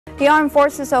The Armed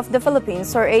Forces of the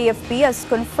Philippines, or AFP, has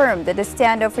confirmed that the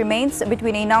standoff remains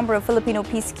between a number of Filipino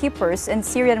peacekeepers and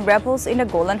Syrian rebels in the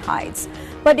Golan Heights.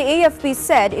 But the AFP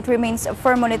said it remains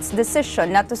firm on its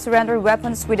decision not to surrender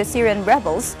weapons with the Syrian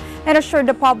rebels and assured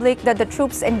the public that the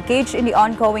troops engaged in the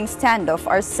ongoing standoff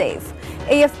are safe.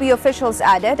 AFP officials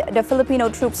added the Filipino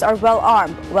troops are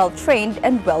well-armed, well-trained,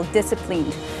 and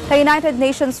well-disciplined. The United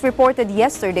Nations reported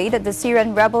yesterday that the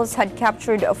Syrian rebels had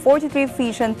captured 43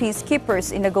 Fijian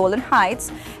peacekeepers in the Golan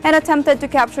Heights and attempted to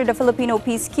capture the Filipino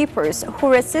peacekeepers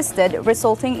who resisted,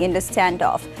 resulting in the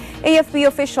standoff. AFP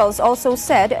officials also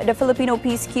said the Filipino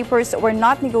peacekeepers were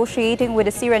not negotiating with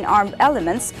the Syrian armed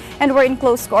elements and were in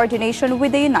close coordination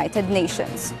with the United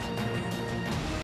Nations.